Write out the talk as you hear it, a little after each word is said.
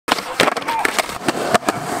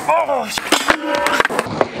Oh.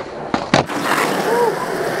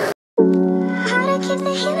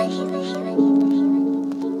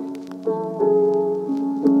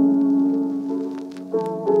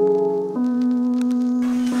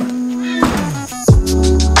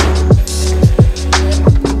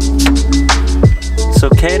 So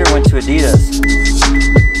Kader went to Adidas.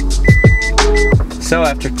 So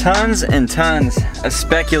after tons and tons of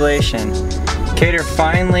speculation, Kader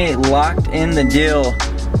finally locked in the deal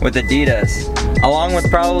with Adidas. Along with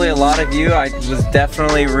probably a lot of you, I was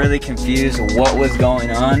definitely really confused what was going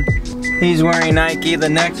on. He's wearing Nike, the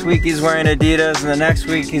next week he's wearing Adidas, and the next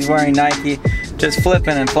week he's wearing Nike. Just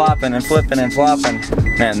flipping and flopping and flipping and flopping.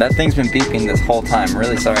 Man, that thing's been beeping this whole time.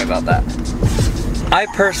 Really sorry about that. I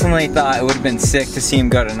personally thought it would have been sick to see him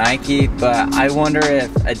go to Nike, but I wonder if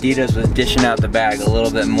Adidas was dishing out the bag a little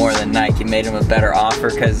bit more than Nike made him a better offer,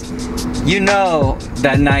 because you know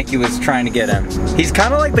that Nike was trying to get him. He's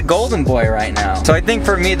kind of like the golden boy right now. So I think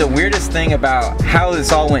for me, the weirdest thing about how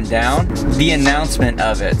this all went down, the announcement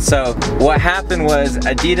of it. So what happened was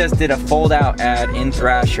Adidas did a fold out ad in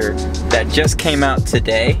Thrasher that just came out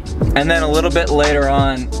today. And then a little bit later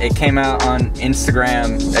on, it came out on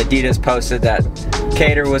Instagram. Adidas posted that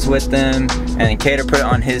Kader was with them, and Kader put it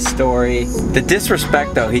on his story. The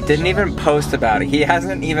disrespect though, he didn't even post about it. He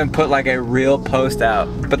hasn't even put like a real post out.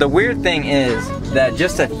 But the weird thing is that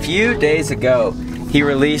just a few days ago, he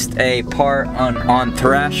released a part on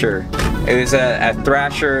Thrasher. It was a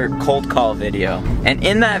Thrasher cold call video. And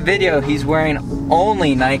in that video, he's wearing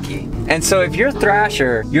only Nike. And so if you're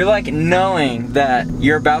Thrasher, you're like knowing that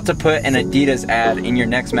you're about to put an Adidas ad in your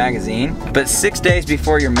next magazine, but 6 days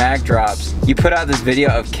before your mag drops, you put out this video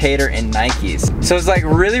of Kader in Nikes. So it's like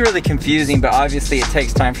really confusing, but obviously it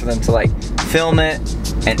takes time for them to like film it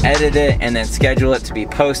and edit it and then schedule it to be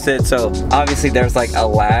posted. So obviously there's like a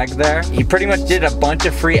lag there. He pretty much did a bunch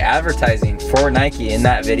of free advertising for Nike in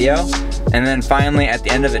that video. And then finally at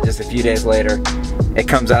the end of it, just a few days later, it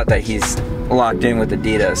comes out that he's locked in with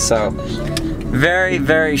Adidas. So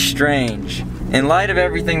very strange. In light of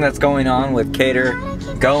everything that's going on with Kader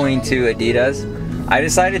going to Adidas, I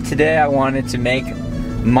decided today I wanted to make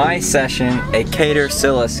my session a Kader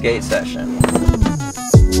Sylla skate session.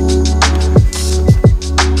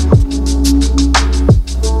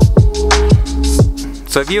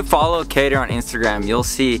 So if you follow Kader on Instagram, you'll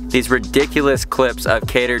see these ridiculous clips of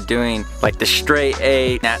Kader doing like the straight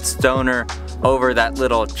A, that stoner over that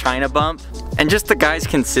little China bump. And just the guy's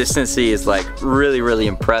consistency is like really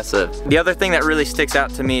impressive. The other thing that really sticks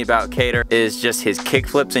out to me about Kader is just his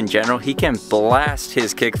kickflips in general. He can blast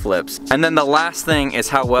his kickflips. And then the last thing is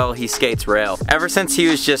how well he skates rail. Ever since he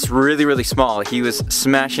was just really small, he was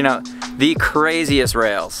smashing out the craziest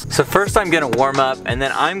rails. So first I'm gonna warm up, and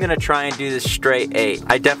then I'm gonna try and do this straight 8.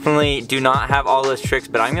 I definitely do not have all those tricks,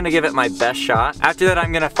 but I'm gonna give it my best shot. After that,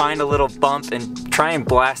 I'm gonna find a little bump and try and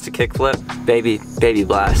blast a kickflip. Baby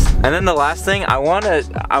blast. And then the last thing, I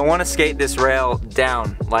wanna skate this rail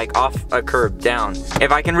down, like off a curb down.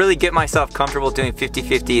 If I can really get myself comfortable doing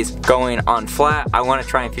 50-50s going on flat, I wanna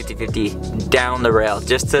try and 50-50 down the rail,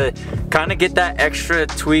 just to kind of get that extra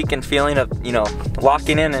tweak and feeling of, you know,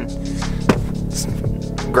 locking in and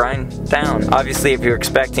grind down. Obviously, if you're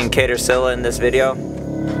expecting Kader Sylla in this video,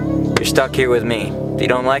 you're stuck here with me. If you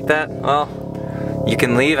don't like that, well, you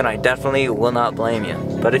can leave and I definitely will not blame you.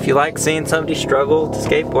 But if you like seeing somebody struggle to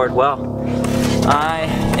skateboard, well, I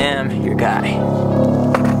am your guy.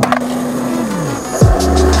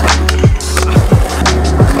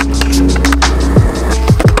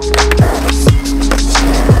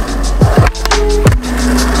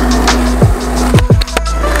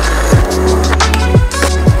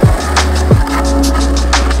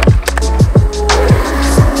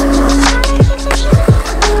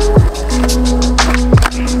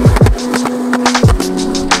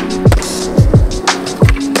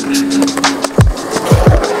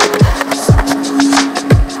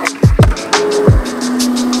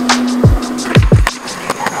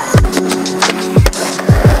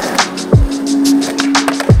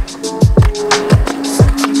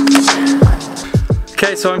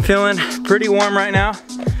 Okay, so I'm feeling pretty warm right now.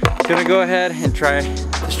 Gonna go ahead and try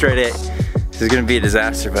the straight 8. This is gonna be a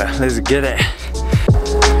disaster, but let's get it.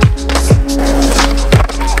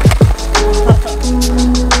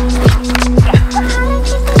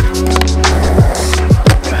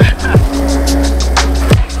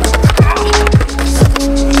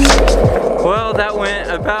 Well, that went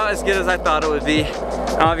about as good as I thought it would be.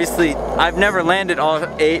 Obviously, I've never landed all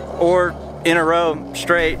 8 or in a row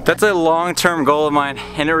straight. That's a long-term goal of mine,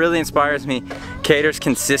 and it really inspires me. Kader's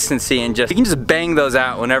consistency, and he can just bang those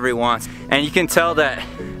out whenever he wants. And you can tell that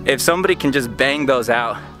if somebody can just bang those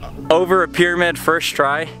out, over a pyramid first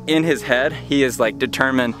try in his head. He is like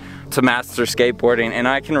determined to master skateboarding, and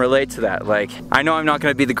I can relate to that. Like, I know I'm not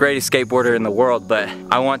going to be the greatest skateboarder in the world, but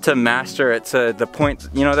I want to master it to the point,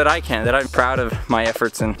 you know, that I can, that I'm proud of my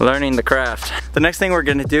efforts in learning the craft. The next thing we're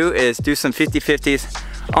going to do is do some 50-50s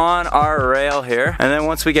on our rail here, and then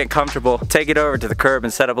once we get comfortable, take it over to the curb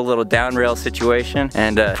and set up a little down rail situation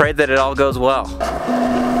and pray that it all goes well.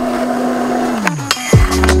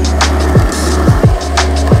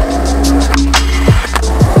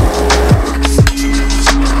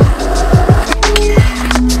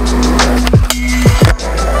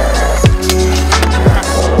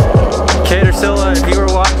 Kader Sylla, if you were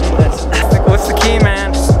watching this, what's the key,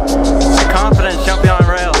 man? The confidence jumping on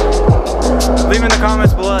rail. Leave in the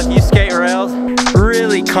comments below if you skate rails.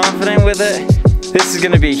 Really confident with it. This is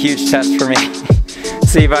gonna be a huge test for me.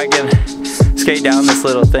 See if I can skate down this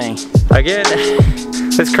little thing. Again,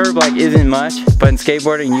 this curb like isn't much, but in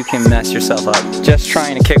skateboarding you can mess yourself up just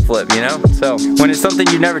trying to kickflip, you know? So when it's something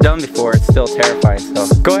you've never done before, it's still terrifying. So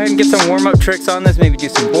go ahead and get some warm-up tricks on this, maybe do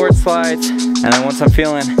some board slides, and then once I'm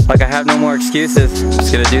feeling like I have no more excuses, I'm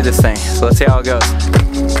just gonna do this thing. So let's see how it goes.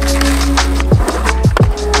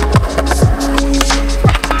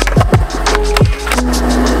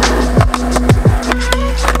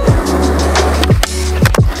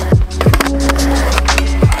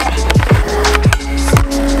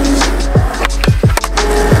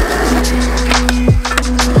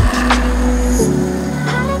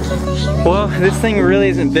 Well, this thing really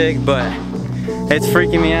isn't big, but it's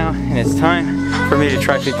freaking me out, and it's time for me to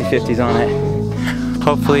try 50-50s on it.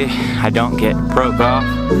 Hopefully, I don't get broke off.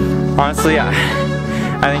 Honestly, I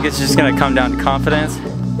think it's just gonna come down to confidence.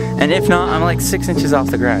 And if not, I'm like 6 inches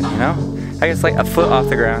off the ground, you know? I guess like a foot off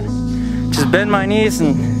the ground. Just bend my knees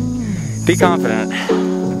and be confident.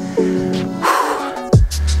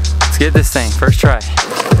 Let's get this thing, first try.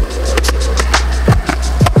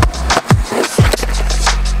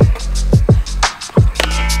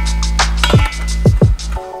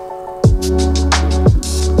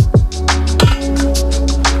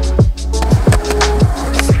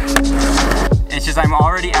 I'm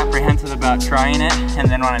already apprehensive about trying it, and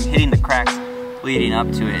then when I'm hitting the cracks leading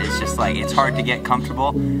up to it, it's just like, it's hard to get comfortable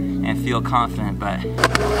and feel confident, but...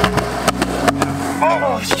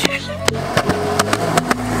 Oh, shit!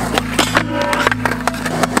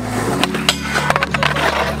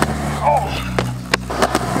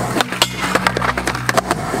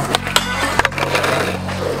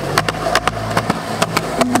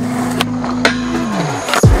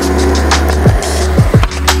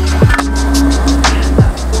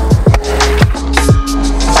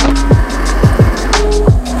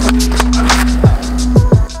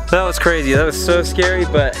 That was crazy, that was so scary,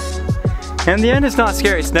 but in the end it's not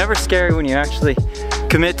scary. It's never scary when you actually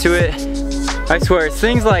commit to it. I swear, it's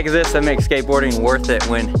things like this that make skateboarding worth it,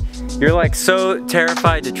 when you're like so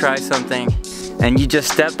terrified to try something and you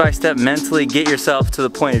just step by step mentally get yourself to the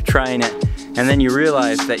point of trying it, and then you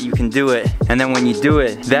realize that you can do it, and then when you do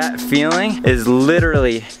it, that feeling is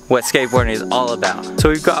literally what skateboarding is all about. So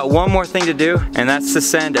we've got one more thing to do, and that's to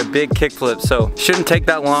send a big kickflip. So shouldn't take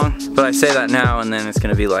that long, but I say that now and then it's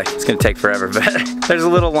gonna be like, it's gonna take forever. But there's a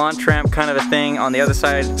little launch ramp kind of a thing on the other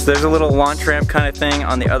side. So there's a little launch ramp kind of thing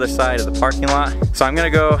on the other side of the parking lot. So I'm gonna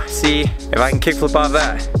go see if I can kickflip off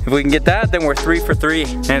that. If we can get that, then we're 3 for 3,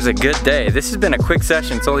 and it's a good day. This has been a quick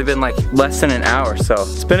session. It's only been like less than an hour, so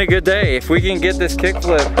it's been a good day. If we can get this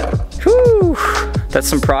kickflip, whew, that's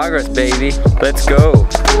some progress, baby. Let's go.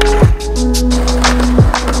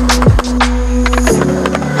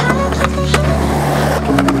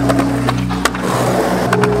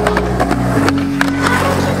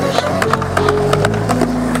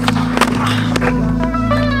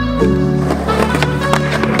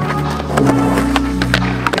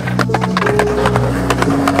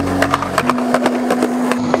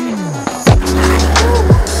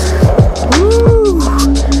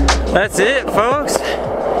 That's it, folks.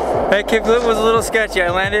 That kickflip was a little sketchy. I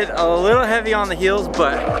landed a little heavy on the heels,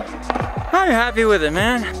 but I'm happy with it,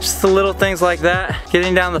 man. Just the little things like that,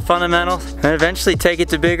 getting down the fundamentals, and eventually take it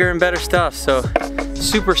to bigger and better stuff. So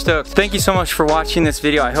super stoked. Thank you so much for watching this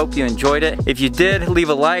video. I hope you enjoyed it. If you did, leave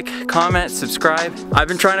a like, comment, subscribe. I've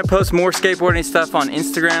been trying to post more skateboarding stuff on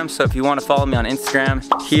Instagram, so if you want to follow me on Instagram,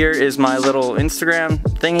 here is my little Instagram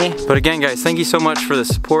thingy. But again, guys, thank you so much for the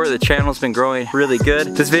support. The channel's been growing really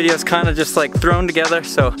good. This video is kind of just like thrown together,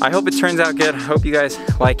 so I hope it turns out good. I hope you guys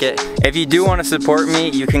like it. If you do want to support me,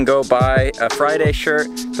 you can go buy a Friday shirt.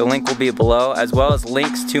 The link will be below, as well as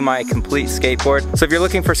links to my complete skateboard. So if you're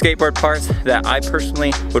looking for skateboard parts that I personally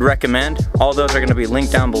personally would recommend. All those are going to be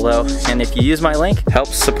linked down below, and if you use my link, it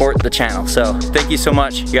helps support the channel. So thank you so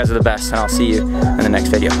much. You guys are the best, and I'll see you in the next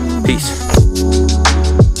video. Peace.